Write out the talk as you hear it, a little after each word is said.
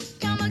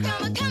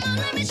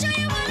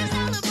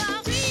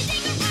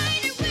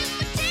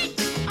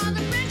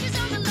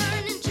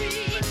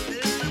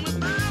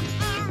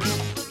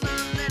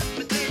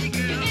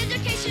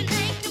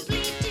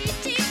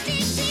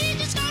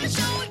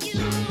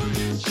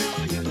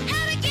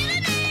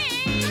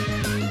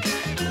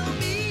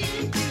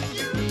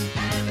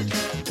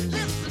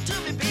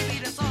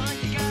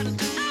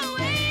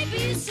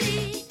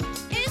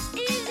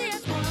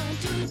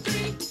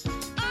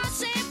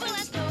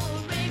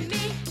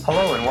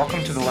Hello and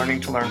welcome to the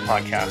Learning to Learn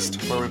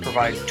podcast, where we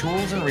provide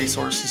tools and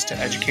resources to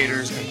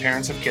educators and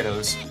parents of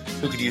kiddos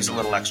who could use a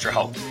little extra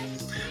help.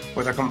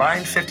 With our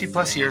combined 50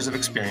 plus years of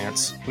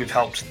experience, we've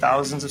helped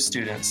thousands of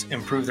students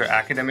improve their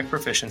academic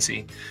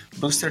proficiency,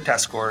 boost their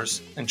test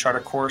scores, and chart a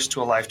course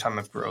to a lifetime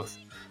of growth,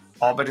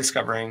 all by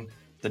discovering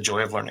the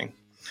joy of learning.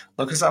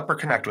 Look us up or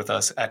connect with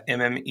us at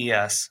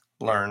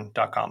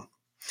mmeslearn.com.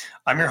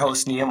 I'm your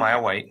host,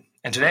 Nehemiah White,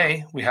 and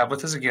today we have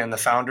with us again the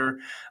founder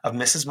of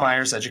Mrs.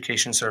 Myers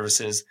Education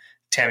Services,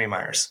 Tammy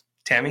Myers.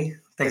 Tammy,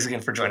 thanks again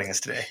for joining us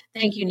today.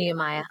 Thank you,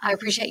 Nehemiah. I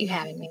appreciate you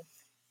having me.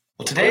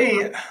 Well,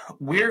 today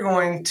we're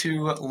going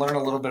to learn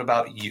a little bit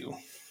about you.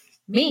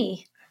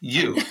 Me?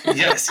 You.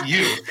 Yes,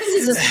 you.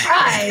 This is a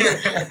surprise.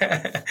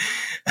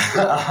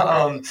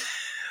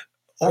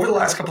 Over the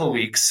last couple of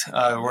weeks,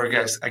 or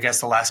I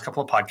guess the last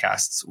couple of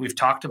podcasts, we've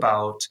talked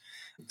about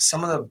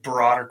some of the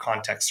broader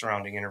context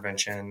surrounding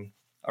intervention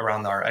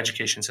around our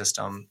education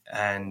system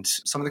and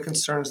some of the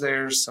concerns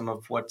there, some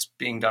of what's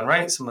being done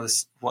right, some of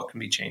this, what can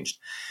be changed.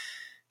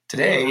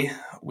 Today,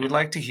 we'd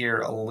like to hear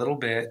a little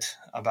bit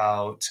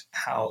about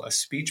how a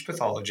speech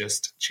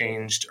pathologist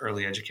changed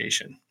early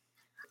education.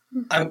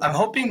 I'm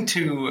hoping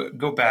to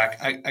go back.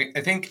 I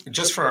think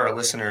just for our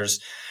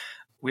listeners,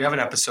 we have an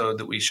episode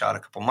that we shot a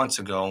couple months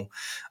ago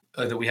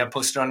that we have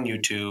posted on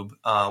YouTube.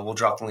 We'll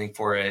drop the link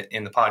for it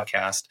in the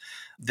podcast.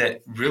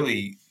 That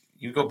really,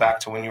 you go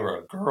back to when you were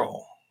a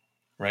girl,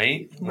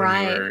 right?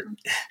 Right. When you were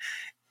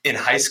in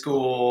high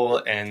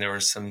school, and there were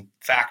some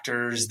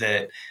factors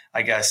that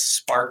I guess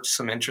sparked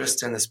some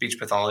interest in the speech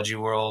pathology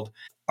world.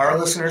 Our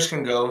listeners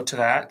can go to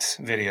that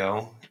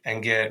video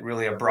and get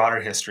really a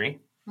broader history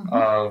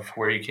of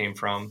where you came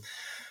from.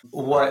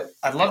 What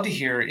I'd love to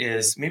hear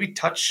is maybe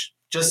touch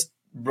just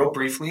real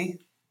briefly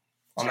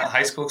on that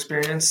high school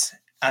experience,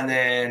 and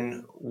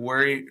then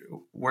where you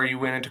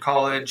went into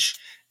college,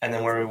 and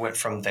then where we went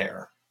from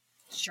there.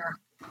 Sure.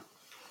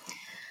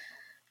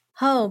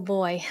 Oh,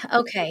 boy.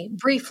 Okay.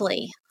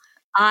 Briefly,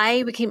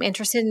 I became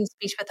interested in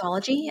speech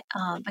pathology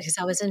because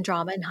I was in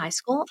drama in high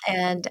school,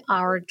 and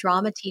our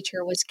drama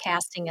teacher was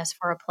casting us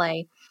for a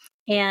play.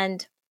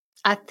 And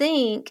I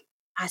think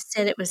I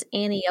said it was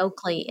Annie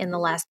Oakley in the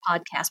last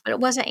podcast, but it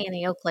wasn't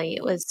Annie Oakley.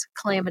 It was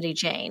Calamity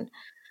Jane.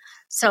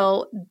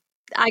 So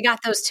I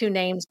got those two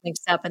names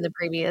mixed up in the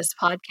previous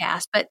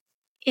podcast, but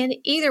in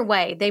either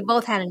way, they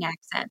both had an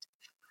accent.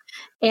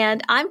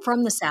 And I'm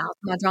from the South.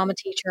 My drama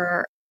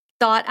teacher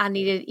thought I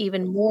needed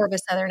even more of a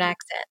Southern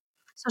accent.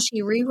 So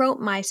she rewrote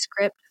my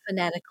script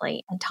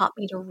phonetically and taught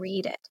me to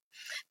read it.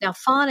 Now,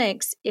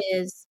 phonics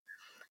is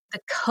the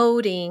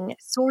coding,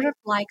 sort of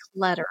like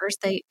letters.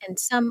 And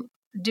some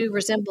do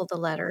resemble the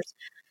letters.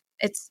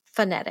 It's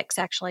phonetics,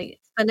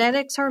 actually.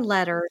 Phonetics are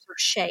letters or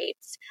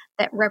shapes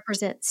that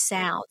represent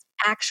sounds,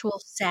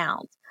 actual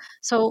sounds.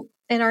 So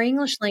in our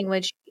English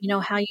language, you know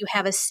how you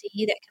have a C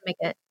that can make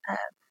a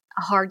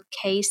hard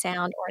K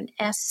sound or an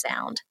S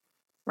sound,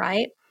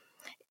 right?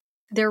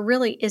 There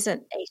really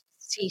isn't a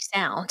C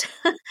sound.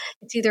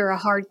 It's either a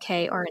hard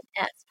K or an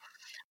S.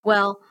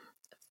 Well,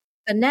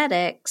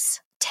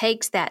 phonetics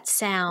takes that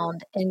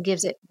sound and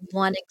gives it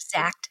one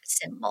exact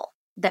symbol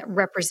that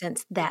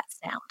represents that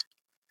sound,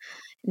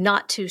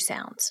 not two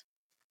sounds.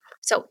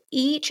 So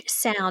each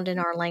sound in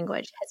our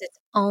language has its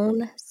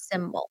own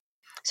symbol.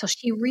 So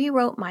she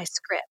rewrote my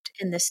script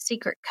in the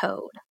secret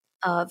code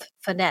of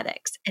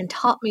phonetics and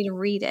taught me to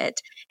read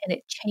it, and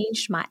it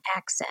changed my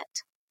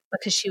accent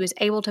because she was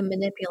able to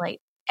manipulate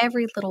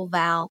every little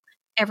vowel,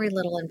 every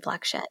little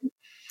inflection.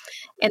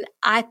 And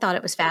I thought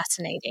it was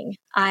fascinating.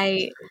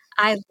 I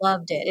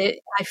loved it.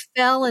 I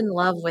fell in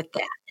love with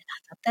that. And I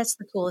thought, that's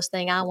the coolest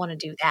thing. I want to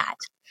do that.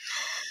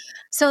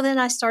 So then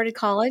I started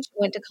college,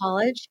 went to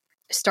college,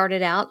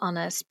 started out on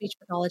a speech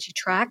pathology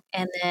track.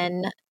 And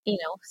then,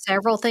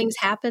 several things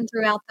happened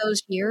throughout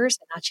those years.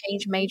 And I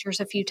changed majors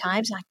a few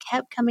times. And I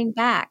kept coming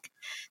back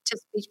to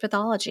speech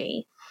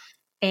pathology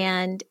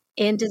and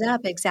ended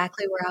up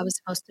exactly where I was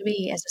supposed to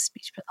be as a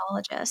speech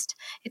pathologist.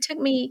 It took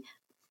me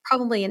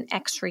probably an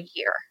extra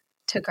year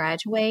to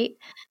graduate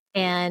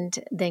and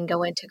then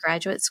go into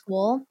graduate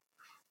school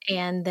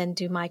and then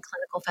do my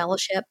clinical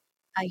fellowship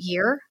a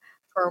year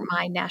for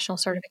my national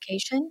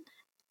certification,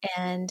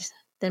 and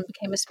then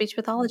became a speech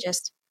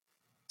pathologist.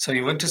 So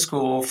you went to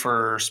school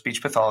for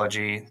speech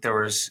pathology.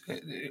 There was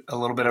a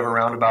little bit of a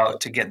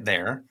roundabout to get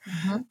there.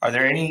 Mm-hmm. Are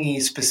there any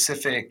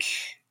specific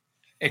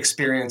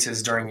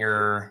experiences during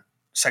your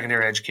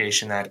secondary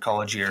education, that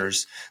college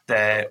years,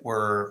 that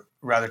were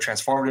rather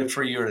transformative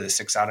for you or that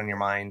sticks out in your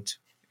mind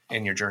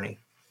in your journey?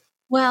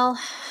 Well,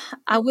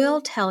 I will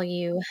tell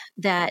you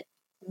that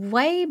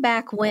way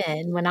back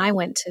when I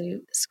went to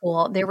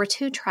school, there were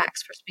two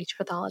tracks for speech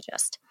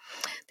pathologists.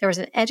 There was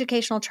an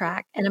educational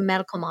track and a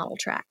medical model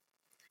track.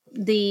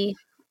 The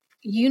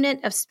unit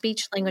of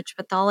speech language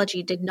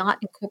pathology did not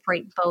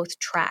incorporate both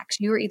tracks.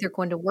 You were either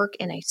going to work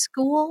in a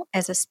school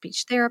as a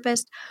speech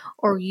therapist,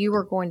 or you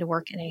were going to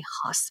work in a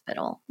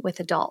hospital with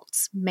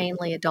adults,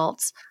 mainly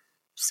adults,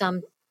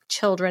 some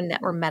children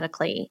that were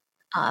medically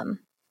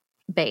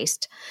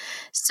based.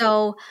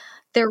 So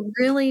there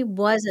really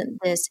wasn't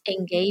this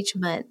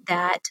engagement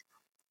that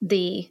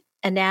the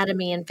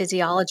anatomy and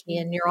physiology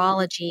and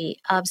neurology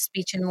of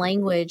speech and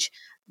language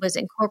was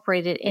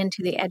incorporated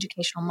into the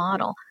educational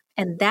model.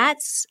 And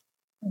that's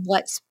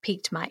what's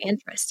piqued my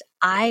interest.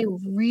 I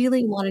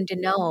really wanted to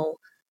know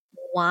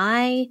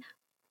why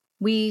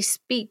we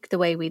speak the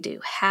way we do.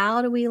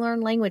 How do we learn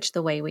language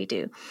the way we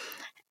do?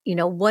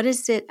 What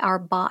is it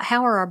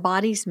how are our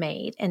bodies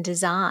made and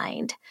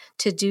designed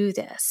to do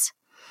this?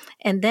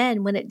 And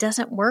then when it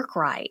doesn't work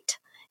right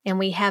and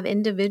we have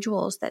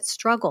individuals that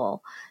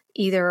struggle,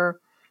 either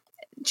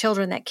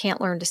children that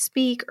can't learn to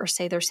speak or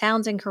say their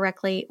sounds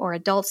incorrectly, or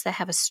adults that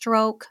have a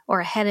stroke or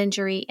a head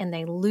injury and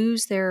they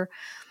lose their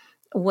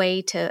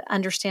way to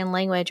understand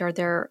language or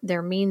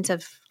their means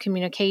of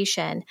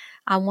communication.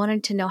 I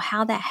wanted to know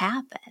how that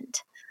happened.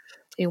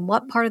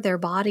 What part of their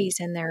bodies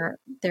and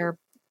their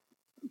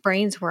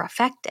brains were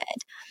affected.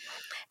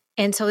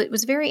 And so it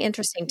was very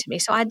interesting to me.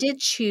 So I did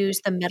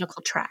choose the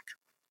medical track.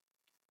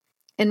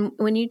 And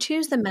when you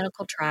choose the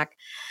medical track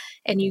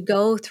and you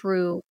go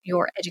through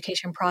your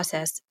education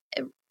process,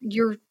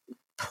 you're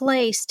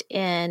placed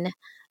in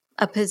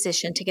a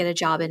position to get a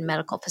job in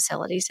medical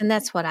facilities. And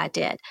that's what I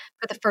did.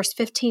 For the first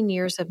 15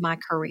 years of my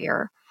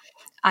career,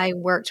 I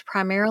worked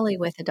primarily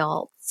with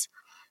adults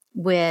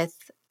with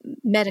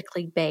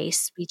medically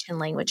based speech and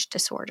language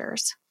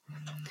disorders.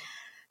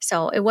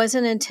 So it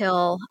wasn't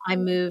until I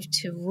moved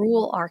to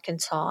rural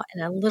Arkansas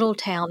in a little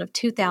town of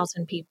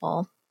 2,000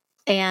 people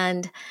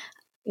and,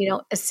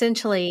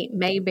 essentially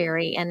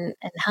Mayberry and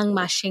hung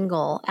my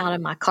shingle out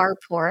of my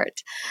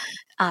carport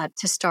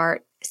to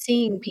start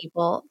seeing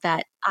people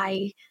that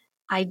I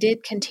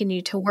did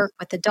continue to work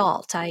with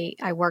adults.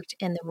 I worked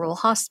in the rural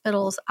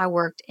hospitals. I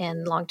worked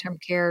in long-term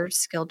care,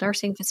 skilled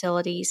nursing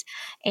facilities,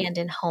 and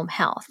in home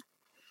health.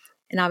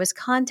 And I was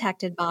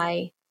contacted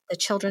by the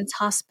Children's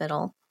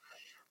Hospital,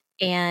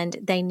 and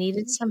they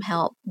needed some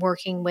help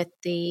working with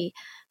the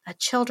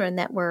children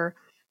that were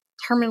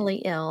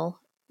terminally ill,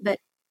 but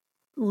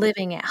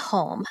living at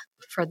home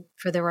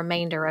for the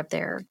remainder of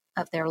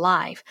their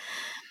life.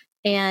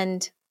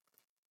 And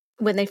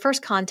when they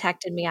first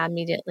contacted me, I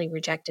immediately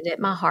rejected it.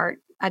 My heart,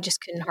 I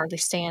just couldn't hardly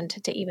stand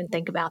to even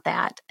think about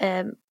that.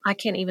 I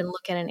can't even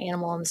look at an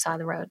animal on the side of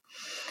the road.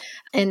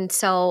 And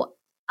so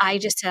I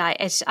just said, I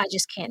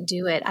just can't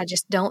do it. I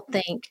just don't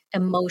think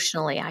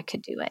emotionally I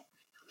could do it.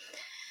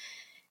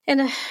 And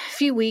a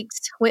few weeks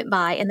went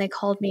by and they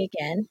called me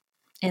again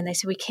and they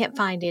said, we can't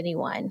find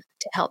anyone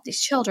to help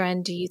these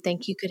children. Do you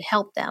think you could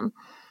help them?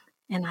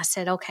 And I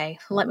said, okay,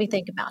 let me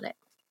think about it.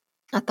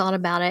 I thought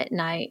about it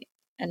and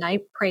I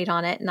prayed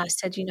on it and I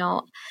said,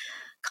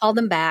 call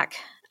them back.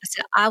 I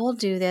said, I will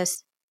do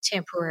this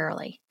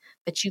temporarily,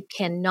 but you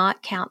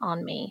cannot count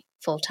on me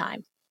full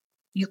time.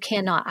 You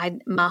cannot.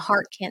 My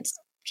heart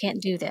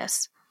can't do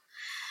this.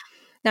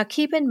 Now,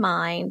 keep in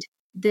mind,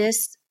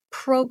 this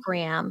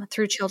program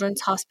through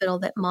Children's Hospital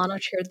that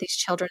monitored these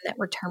children that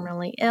were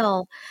terminally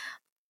ill,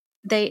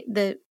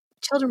 the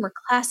children were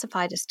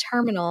classified as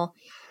terminal.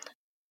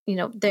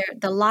 The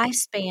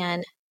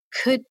lifespan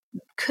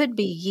could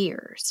be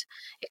years.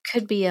 It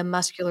could be a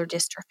muscular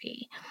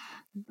dystrophy.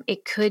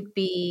 It could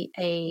be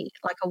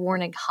like a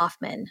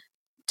Warnig-Hoffman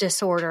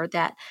disorder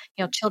that,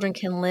 children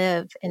can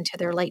live into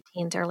their late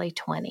teens, early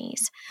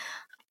 20s.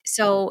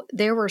 So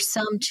there were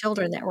some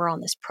children that were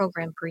on this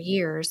program for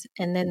years,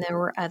 and then there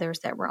were others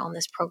that were on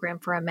this program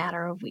for a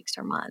matter of weeks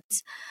or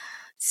months.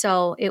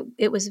 So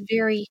it was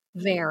very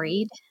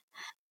varied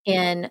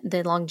in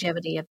the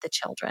longevity of the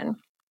children.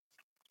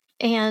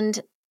 And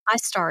I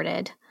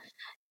started,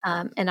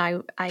 and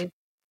I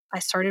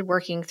started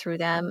working through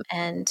them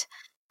and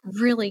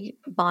really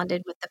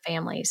bonded with the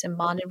families and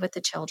bonded with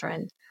the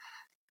children.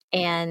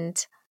 And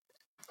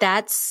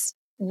that's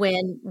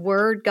when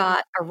word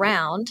got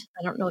around.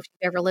 I don't know if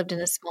you've ever lived in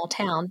a small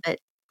town, but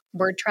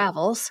word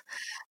travels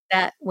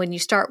that when you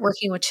start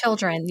working with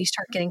children, you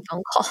start getting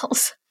phone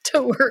calls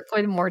to work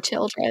with more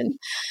children.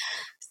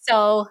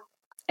 So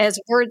as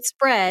word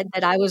spread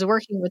that I was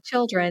working with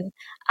children,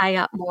 I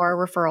got more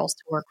referrals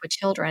to work with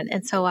children.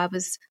 And so I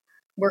was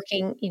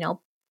working,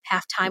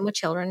 half time with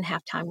children,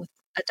 half time with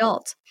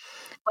adults.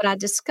 What I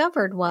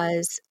discovered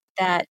was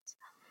that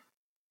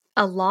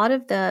a lot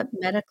of the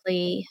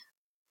medically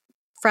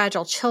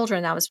fragile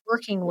children I was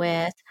working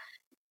with,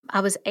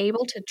 I was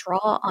able to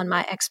draw on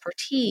my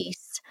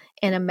expertise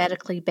in a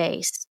medically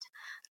based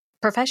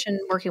profession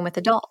working with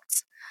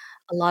adults.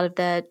 A lot of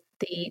the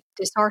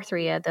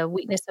dysarthria, the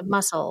weakness of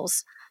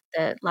muscles,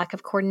 the lack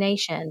of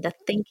coordination, the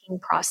thinking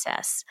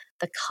process,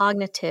 the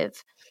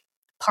cognitive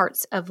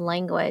parts of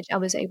language, I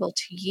was able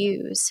to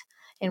use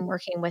in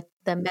working with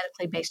the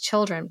medically based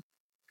children.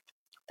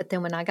 But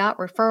then when I got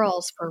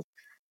referrals for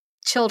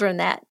children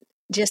that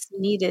just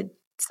needed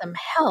some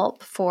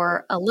help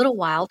for a little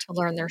while to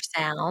learn their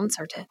sounds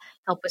or to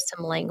help with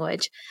some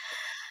language,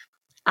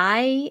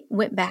 I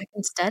went back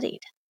and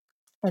studied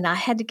and I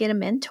had to get a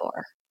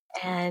mentor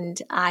and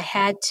I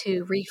had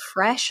to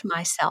refresh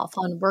myself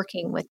on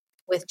working with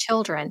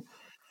children.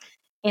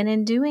 And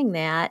in doing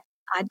that,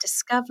 I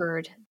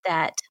discovered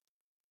that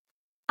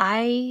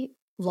I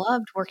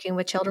loved working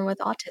with children with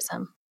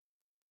autism.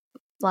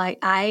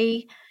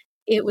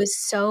 It was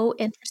so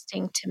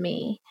interesting to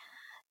me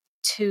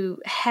to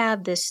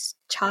have this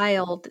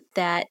child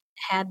that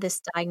had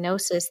this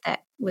diagnosis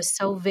that was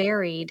so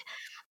varied,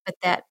 but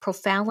that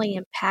profoundly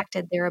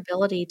impacted their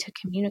ability to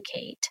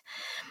communicate,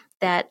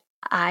 that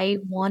I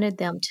wanted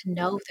them to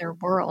know their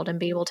world and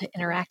be able to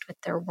interact with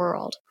their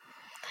world.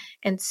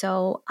 And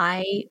so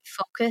I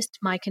focused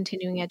my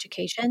continuing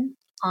education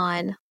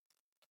on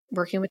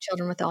working with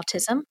children with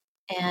autism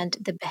and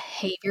the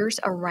behaviors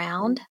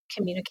around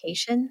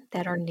communication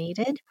that are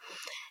needed.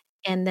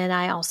 And then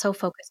I also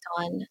focused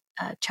on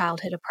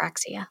childhood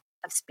apraxia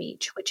of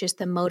speech, which is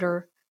the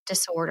motor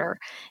disorder.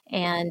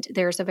 And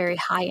there's a very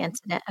high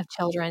incident of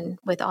children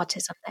with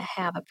autism that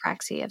have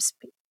apraxia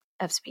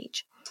of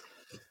speech.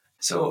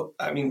 So,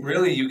 I mean,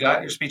 really, you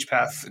got your speech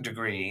path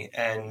degree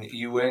and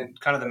you went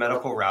kind of the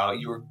medical route.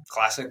 You were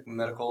classic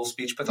medical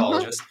speech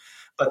pathologist,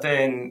 but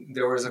then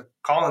there was a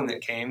calling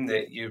that came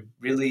that you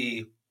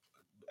really,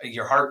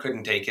 your heart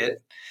couldn't take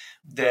it.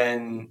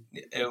 Then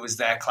it was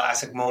that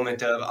classic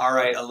moment of, all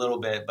right, a little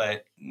bit,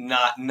 but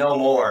no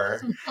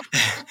more.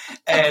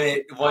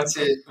 And once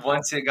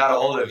it got a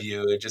hold of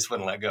you, it just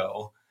wouldn't let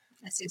go.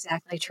 That's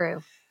exactly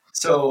true.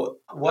 So,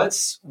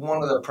 what's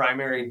one of the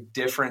primary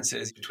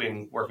differences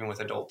between working with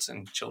adults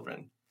and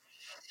children?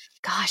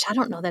 Gosh, I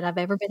don't know that I've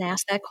ever been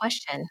asked that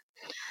question.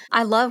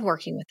 I love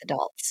working with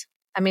adults.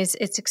 I mean,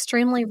 it's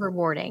extremely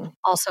rewarding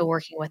also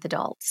working with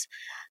adults.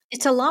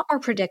 It's a lot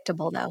more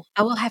predictable, though.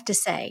 I will have to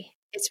say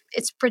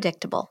it's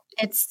predictable.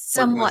 It's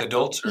Working with somewhat,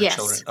 adults or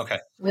children? yes, Okay.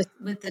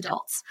 with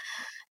adults.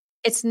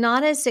 It's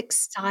not as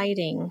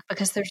exciting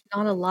because there's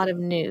not a lot of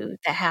new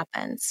that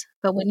happens.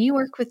 But when you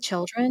work with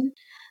children,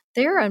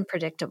 they're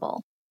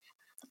unpredictable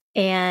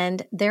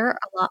and they're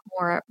a lot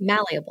more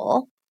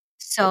malleable.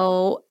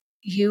 So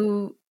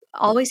you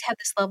always have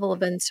this level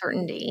of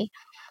uncertainty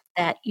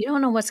that you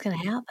don't know what's going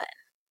to happen.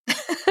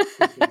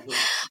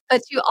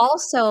 But you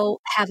also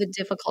have a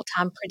difficult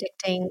time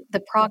predicting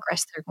the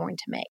progress they're going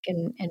to make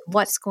and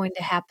what's going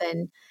to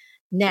happen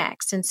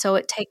next. And so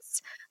it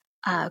takes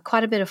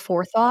quite a bit of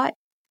forethought,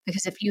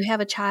 because if you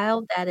have a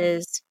child that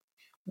is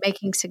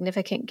making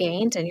significant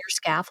gains and you're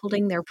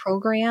scaffolding their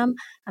program,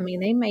 I mean,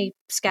 they may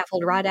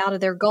scaffold right out of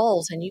their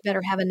goals and you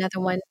better have another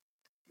one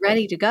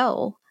ready to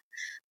go.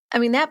 I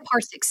mean, that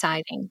part's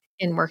exciting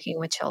in working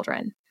with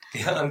children. The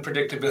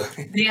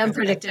unpredictability. The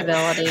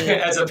unpredictability.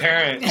 As a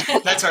parent,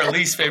 that's our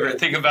least favorite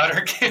thing about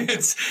our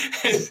kids.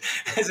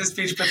 As a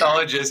speech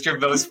pathologist, your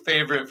most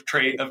favorite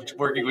trait of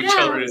working with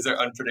children is their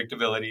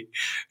unpredictability.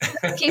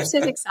 It keeps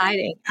it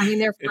exciting. I mean,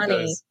 they're funny. It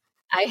does.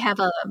 I have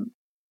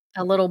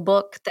a little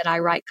book that I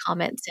write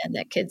comments in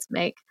that kids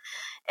make.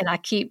 And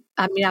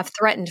I've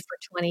threatened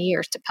for 20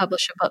 years to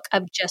publish a book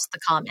of just the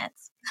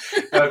comments.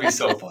 That would be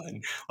so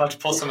fun. We'll have to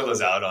pull some of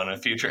those out on a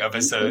future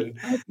episode.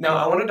 Now,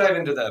 I want to dive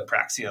into the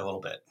apraxia a little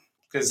bit,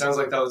 because it sounds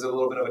like that was a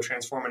little bit of a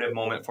transformative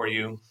moment for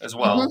you as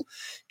well. Mm-hmm.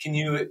 Can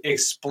you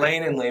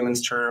explain in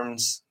layman's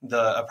terms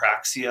the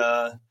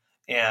apraxia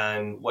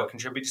and what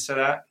contributes to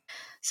that?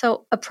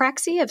 So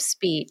apraxia of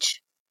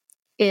speech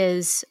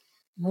is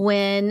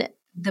when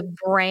the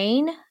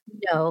brain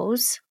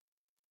knows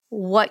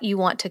what you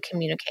want to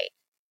communicate,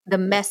 the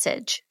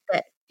message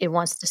that it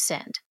wants to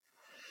send.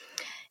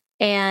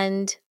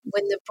 And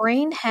when the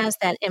brain has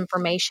that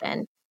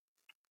information,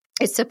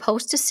 it's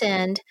supposed to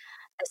send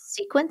a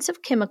sequence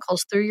of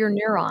chemicals through your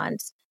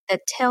neurons that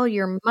tell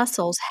your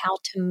muscles how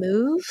to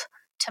move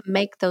to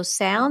make those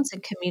sounds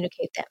and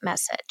communicate that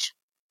message.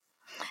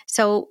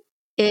 So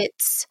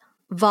it's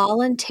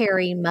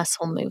voluntary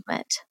muscle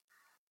movement.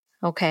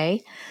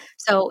 Okay.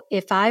 So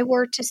if I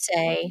were to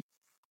say,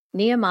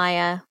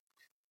 Nehemiah,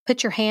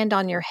 put your hand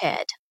on your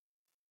head,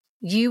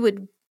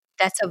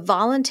 that's a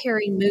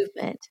voluntary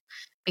movement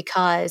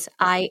because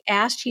I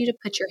asked you to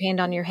put your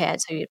hand on your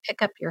head. So you'd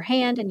pick up your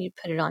hand and you'd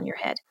put it on your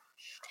head.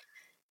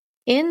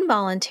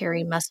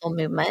 Involuntary muscle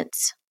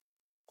movements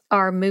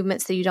are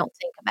movements that you don't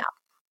think about.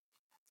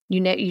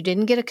 You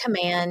didn't get a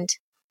command.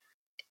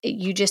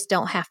 You just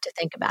don't have to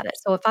think about it.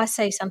 So if I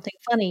say something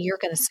funny, you're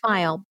going to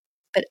smile,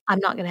 but I'm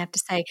not going to have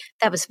to say,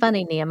 that was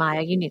funny,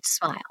 Nehemiah, you need to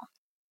smile.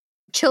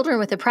 Children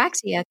with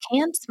apraxia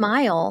can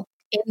smile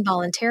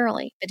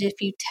involuntarily, but if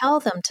you tell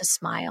them to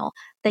smile,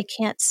 they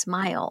can't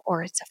smile,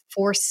 or it's a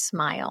forced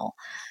smile,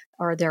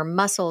 or their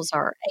muscles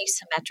are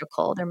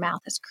asymmetrical, their mouth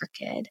is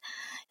crooked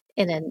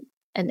in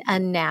an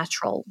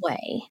unnatural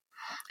way.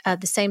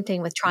 The same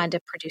thing with trying to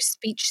produce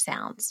speech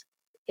sounds.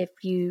 If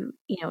you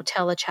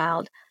tell a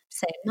child,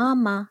 say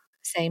mama,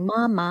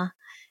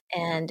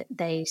 and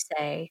they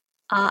say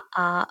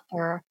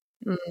or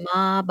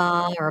ma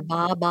ba or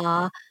ba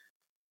ba,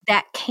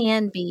 that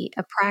can be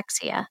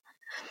apraxia.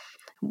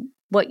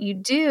 What you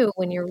do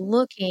when you're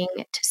looking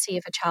to see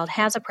if a child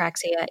has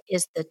apraxia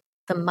is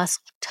the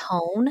muscle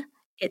tone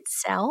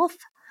itself.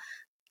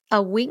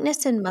 A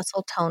weakness in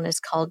muscle tone is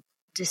called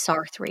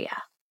dysarthria.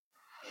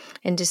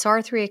 And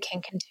dysarthria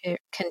can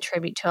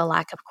contribute to a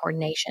lack of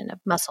coordination of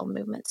muscle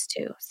movements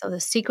too. So the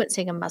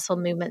sequencing of muscle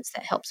movements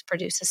that helps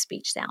produce a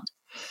speech sound.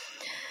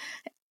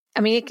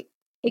 I mean,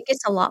 it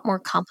gets a lot more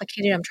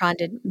complicated. I'm trying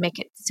to make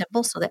it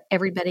simple so that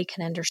everybody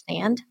can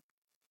understand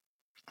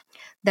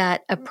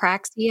that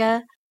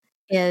apraxia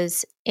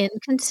is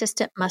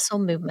inconsistent muscle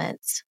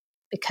movements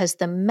because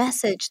the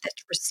message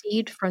that's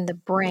received from the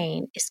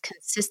brain is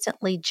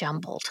consistently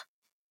jumbled.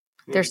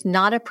 There's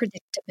not a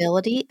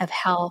predictability of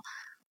how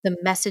the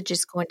message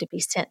is going to be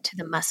sent to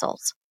the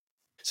muscles.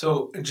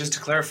 So just to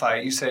clarify,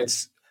 you say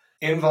it's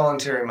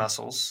involuntary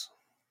muscles,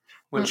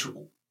 which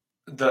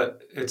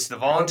it's the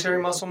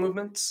voluntary muscle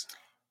movements?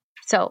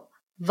 So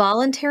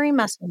voluntary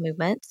muscle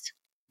movements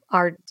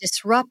are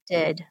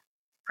disrupted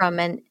from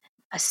a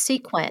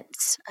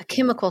sequence, a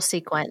chemical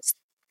sequence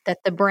that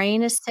the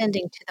brain is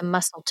sending to the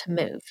muscle to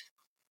move.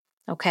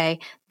 Okay.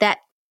 That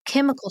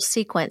chemical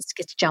sequence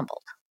gets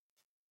jumbled.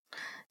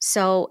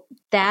 So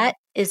that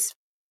is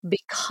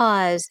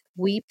because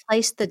we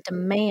place the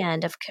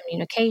demand of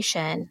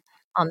communication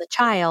on the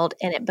child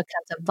and it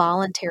becomes a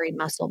voluntary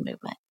muscle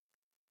movement.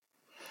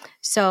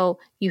 So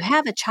you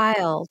have a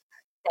child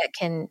that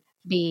can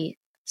be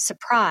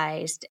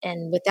surprised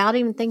and without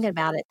even thinking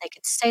about it, they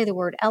could say the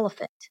word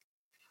elephant.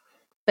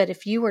 But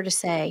if you were to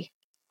say,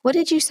 what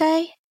did you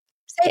say?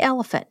 Say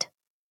elephant.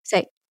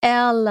 Say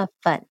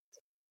elephant.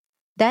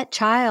 That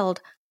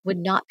child would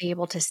not be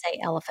able to say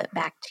elephant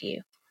back to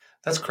you.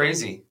 That's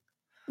crazy.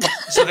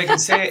 So they can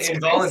say it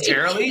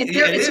involuntarily?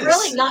 It's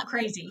really not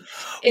crazy.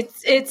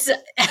 It's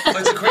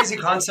a crazy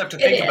concept to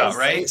think about,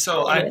 right?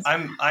 So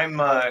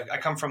I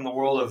come from the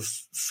world of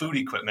food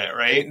equipment,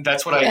 right?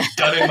 That's what I've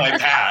done in my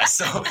past.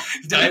 So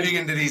diving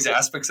into these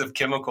aspects of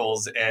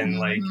chemicals and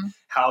like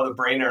how the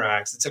brain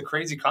interacts, it's a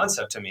crazy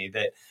concept to me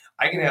that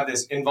I can have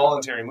this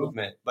involuntary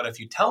movement, but if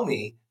you tell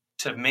me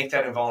to make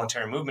that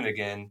involuntary movement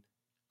again,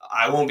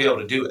 I won't be able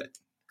to do it.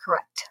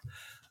 Correct.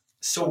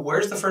 So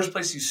where's the first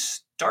place you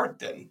start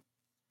then?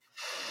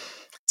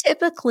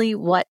 Typically,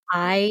 what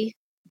I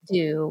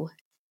do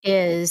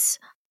is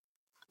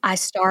I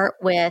start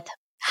with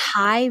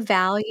high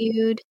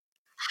valued,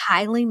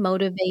 highly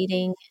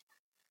motivating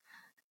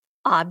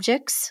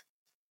objects,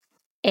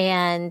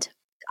 and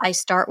I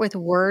start with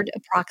word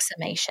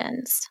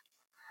approximations.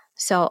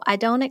 So I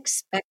don't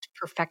expect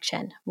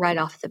perfection right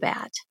off the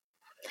bat.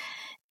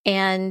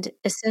 And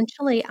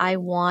essentially, I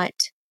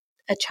want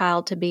a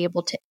child to be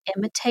able to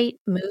imitate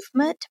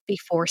movement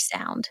before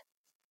sound.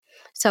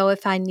 So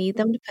if I need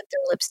them to put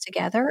their lips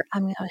together,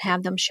 I'm going to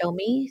have them show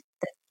me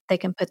that they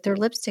can put their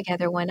lips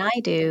together when I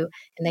do,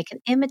 and they can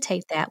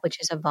imitate that, which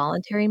is a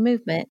voluntary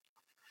movement,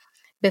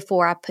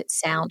 before I put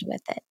sound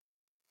with it.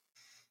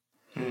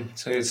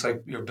 So it's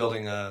like you're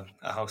building a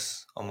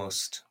house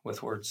almost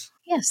with words.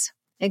 Yes,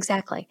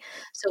 exactly.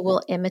 So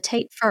we'll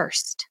imitate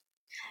first.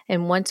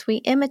 And once we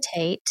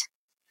imitate,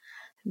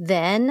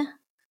 then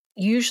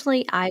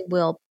usually I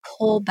will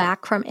pull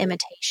back from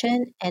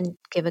imitation and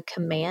give a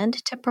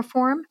command to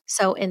perform.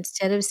 So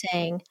instead of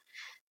saying,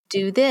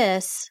 do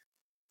this,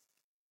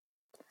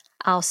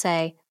 I'll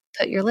say,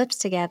 put your lips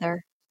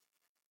together.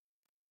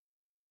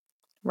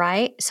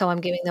 Right? So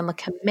I'm giving them a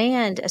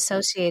command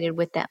associated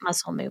with that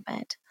muscle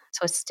movement.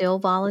 So it's still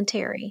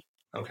voluntary.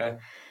 Okay.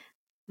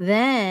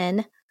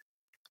 Then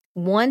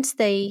once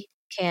they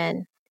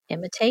can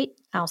imitate,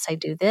 I'll say,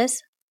 do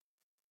this.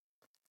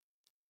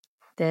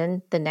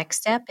 Then the next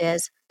step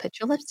is put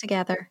your lips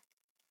together.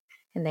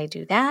 And they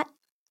do that.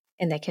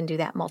 And they can do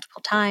that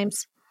multiple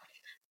times.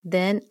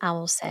 Then I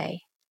will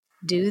say,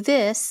 do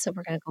this. So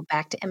we're going to go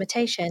back to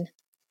imitation.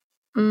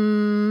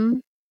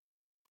 And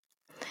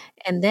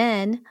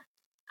then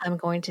I'm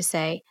going to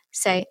say,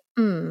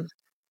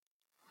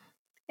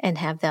 and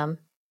have them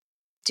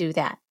do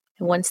that.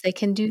 And once they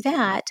can do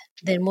that,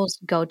 then we'll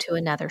go to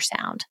another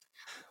sound.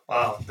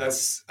 Wow, that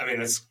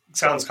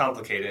sounds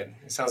complicated.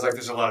 It sounds like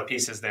there's a lot of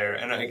pieces there,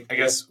 and I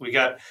guess I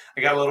got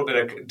a little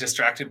bit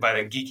distracted by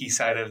the geeky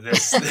side of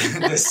this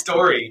this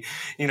story.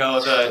 You know,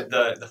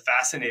 the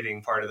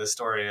fascinating part of the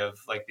story of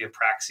like the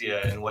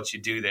apraxia and what you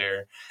do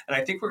there. And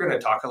I think we're going to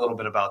talk a little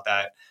bit about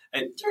that.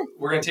 And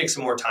we're going to take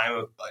some more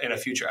time in a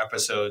future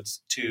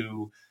episodes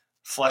to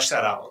flesh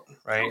that out,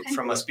 right,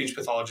 from a speech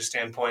pathologist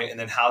standpoint, and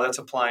then how that's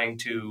applying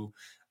to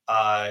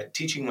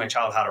teaching my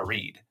child how to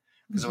read.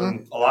 Because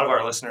when a lot of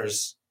our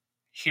listeners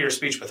hear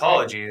speech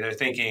pathology, they're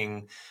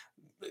thinking,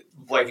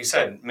 like you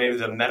said, maybe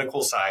the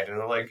medical side, and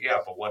they're like, yeah,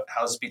 but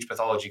how's speech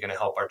pathology going to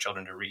help our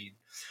children to read?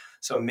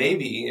 So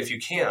maybe if you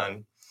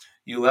can,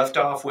 you left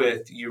off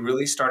with, you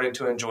really started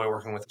to enjoy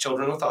working with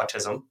children with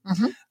autism,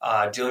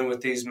 dealing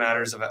with these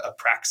matters of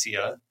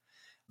apraxia,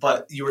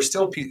 but you were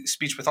still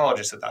speech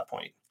pathologist at that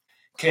point.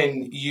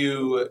 Can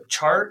you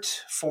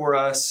chart for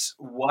us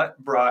what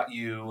brought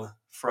you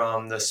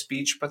from the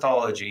speech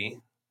pathology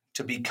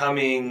to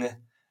becoming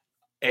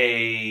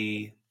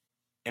a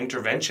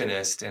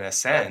interventionist in a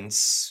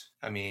sense?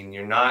 I mean,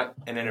 you're not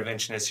an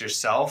interventionist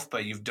yourself,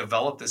 but you've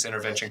developed this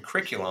intervention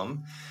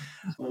curriculum.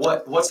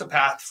 What's the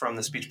path from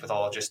the speech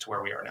pathologist to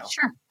where we are now?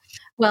 Sure.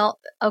 Well,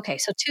 okay,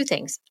 so two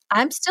things.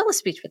 I'm still a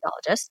speech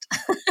pathologist,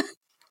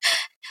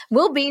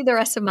 will be the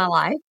rest of my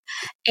life,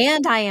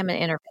 and I am an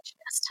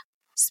interventionist.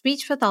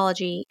 Speech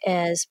pathology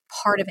is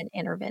part of an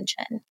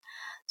intervention.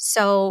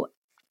 So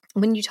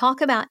When you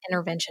talk about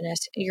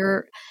interventionists,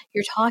 you're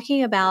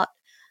talking about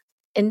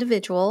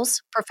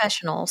individuals,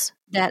 professionals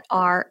that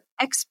are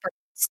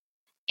experts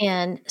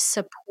in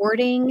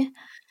supporting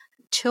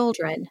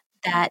children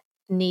that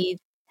need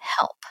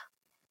help,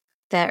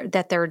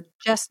 that they're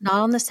just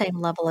not on the same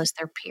level as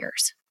their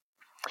peers.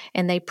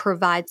 And they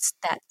provide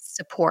that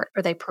support,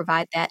 or they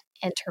provide that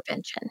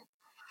intervention.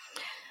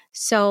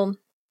 So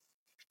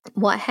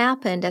what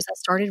happened as I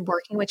started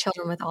working with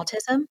children with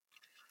autism,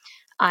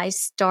 I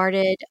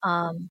started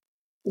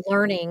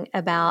learning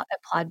about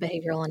applied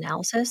behavioral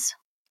analysis,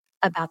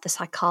 about the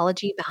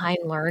psychology behind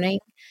learning,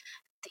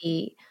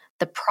 the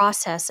the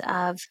process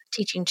of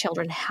teaching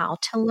children how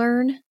to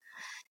learn,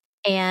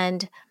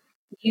 and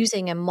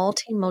using a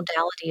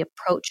multimodality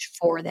approach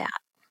for that.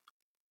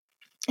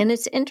 And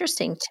it's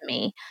interesting to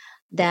me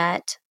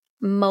that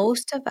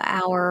most of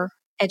our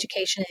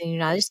education in the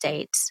United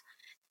States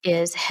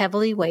is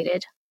heavily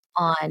weighted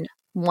on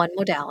one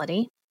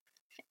modality.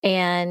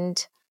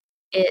 And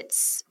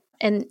it's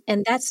and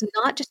that's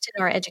not just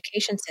in our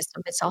education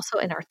system, it's also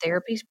in our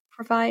therapy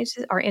provides,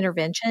 our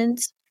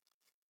interventions,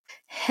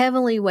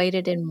 heavily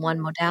weighted in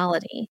one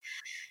modality.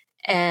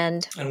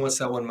 And what's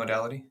that one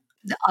modality?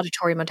 the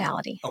auditory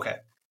modality. Okay.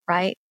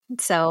 Right?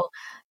 So,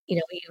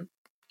 you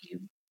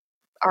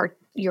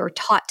you're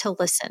taught to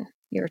listen.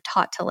 You're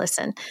taught to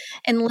listen.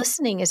 And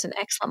listening is an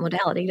excellent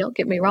modality. Don't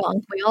get me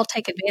wrong. We all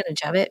take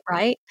advantage of it,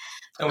 right?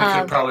 And we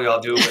could probably all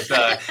do with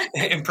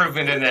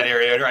improvement in that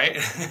area, right?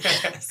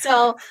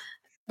 So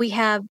we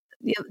have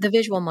the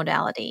visual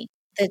modality,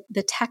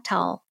 the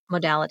tactile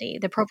modality,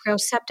 the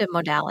proprioceptive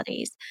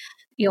modalities,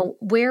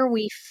 where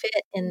we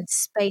fit in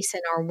space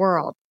in our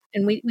world.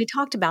 And we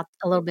talked about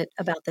a little bit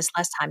about this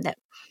last time, that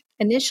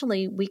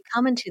initially we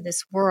come into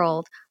this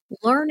world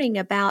learning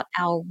about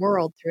our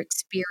world through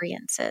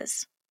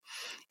experiences.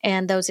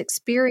 And those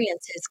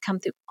experiences come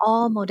through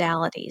all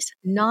modalities,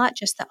 not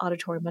just the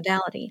auditory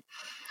modality.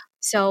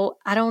 So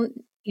I don't,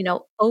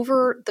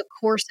 over the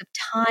course of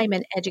time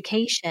and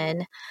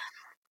education,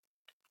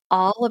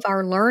 all of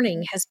our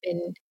learning has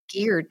been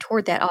geared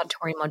toward that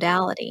auditory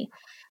modality.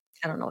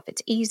 I don't know if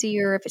it's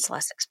easier, if it's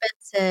less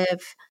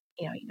expensive.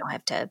 You don't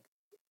have to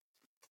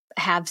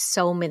have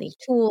so many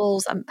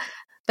tools.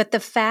 But the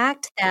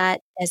fact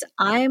that as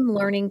I'm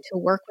learning to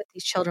work with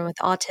these children with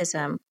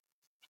autism,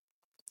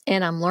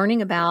 and I'm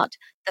learning about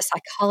the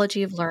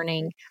psychology of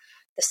learning,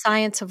 the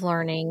science of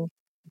learning,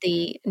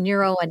 the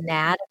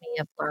neuroanatomy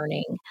of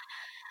learning,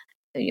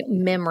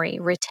 memory,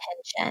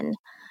 retention,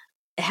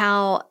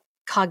 how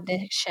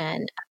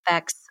cognition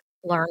affects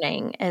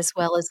learning, as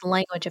well as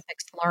language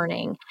affects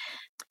learning,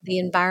 the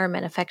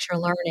environment affects your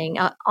learning,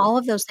 all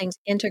of those things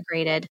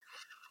integrated,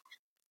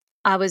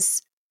 I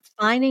was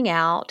finding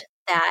out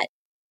that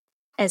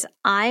as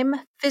I'm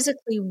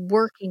physically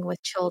working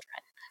with children,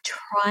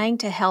 trying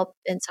to help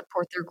and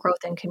support their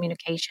growth and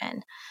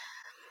communication,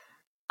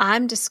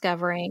 I'm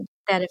discovering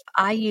that if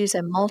I use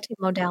a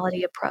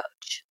multimodality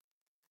approach,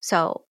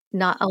 so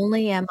not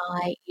only am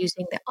I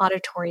using the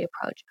auditory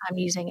approach, I'm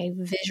using a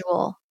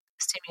visual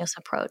stimulus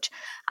approach,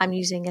 I'm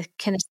using a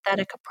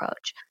kinesthetic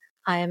approach,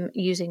 I'm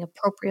using a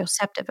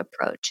proprioceptive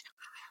approach,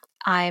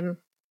 I'm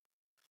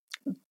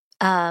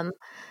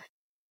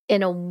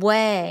in a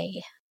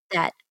way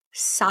that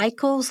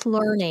cycles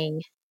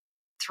learning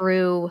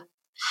through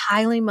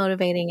highly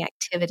motivating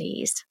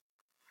activities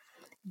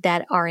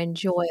that are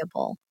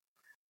enjoyable.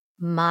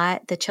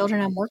 The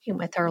children I'm working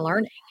with are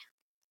learning,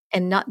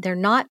 and they're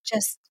not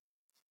just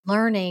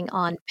learning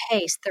on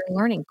pace, they're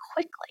learning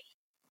quickly,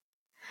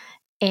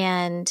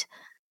 and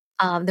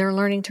they're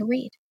learning to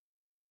read.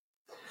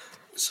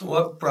 So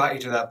what brought you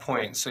to that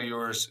point? So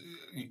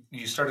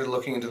you started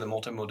looking into the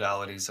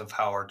multimodalities of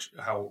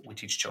how we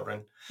teach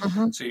children.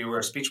 Mm-hmm. So you were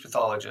a speech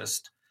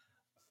pathologist.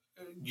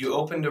 You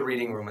opened a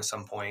reading room at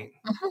some point.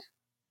 Mm-hmm.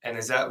 And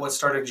is that what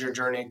started your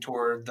journey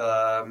toward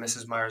the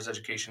Mrs. Myers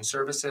Education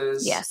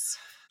Services? Yes.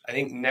 I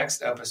think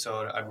next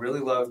episode, I'd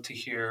really love to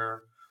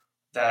hear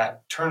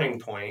that turning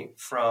point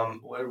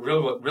from what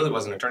really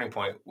wasn't a turning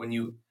point, when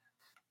you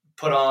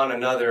put on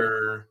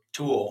another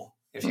tool,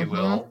 if you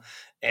will,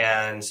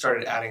 and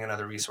started adding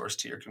another resource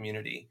to your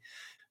community.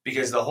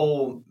 Because the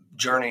whole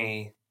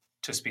journey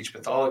to speech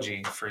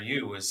pathology for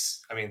you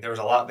was, there was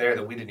a lot there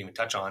that we didn't even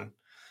touch on.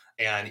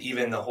 And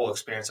even the whole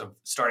experience of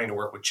starting to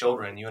work with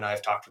children, you and I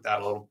have talked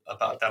about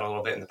that a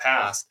little bit in the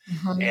past.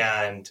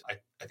 And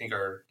I think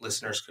our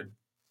listeners could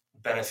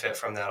benefit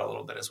from that a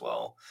little bit as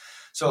well.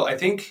 So I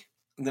think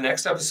in the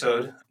next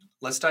episode,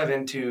 let's dive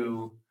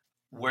into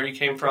where you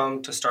came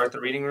from to start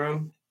the reading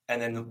room,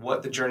 and then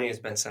what the journey has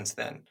been since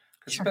then.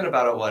 Because It's been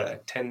about a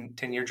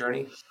 10-year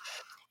journey?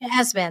 It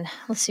has been.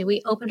 Let's see,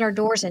 we opened our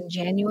doors in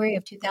January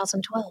of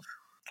 2012.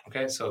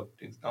 Okay, so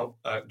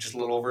just a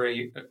little over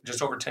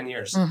just over 10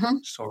 years,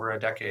 just over a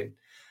decade.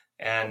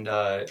 And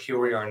here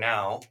we are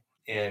now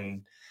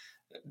in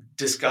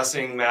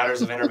discussing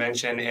matters of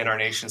intervention in our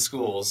nation's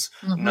schools,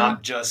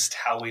 not just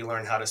how we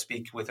learn how to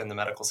speak within the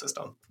medical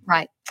system.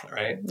 Right.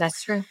 Right?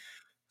 That's true.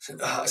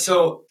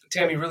 So,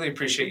 Tammy, really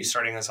appreciate you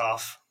starting us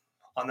off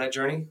on that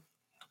journey.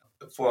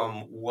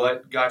 from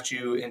what got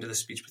you into the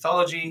speech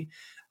pathology,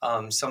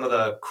 some of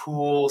the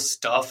cool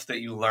stuff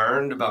that you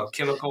learned about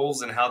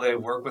chemicals and how they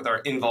work with our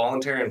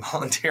involuntary and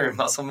voluntary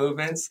muscle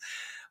movements.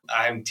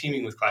 I'm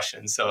teeming with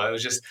questions. So it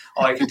was just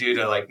all I could do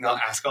to like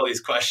not ask all these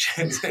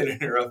questions and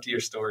interrupt your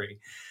story.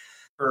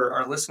 For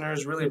our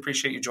listeners, really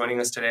appreciate you joining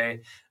us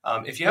today.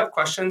 If you have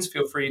questions,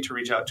 feel free to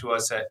reach out to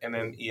us at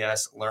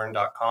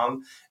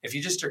mmeslearn.com. If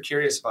you just are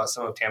curious about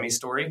some of Tammy's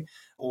story,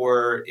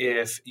 or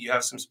if you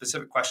have some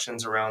specific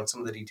questions around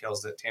some of the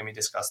details that Tammy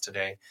discussed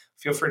today,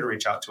 feel free to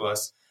reach out to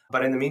us.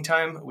 But in the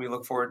meantime, we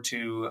look forward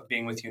to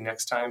being with you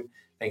next time.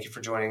 Thank you for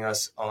joining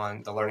us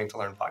on the Learning to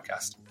Learn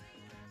podcast.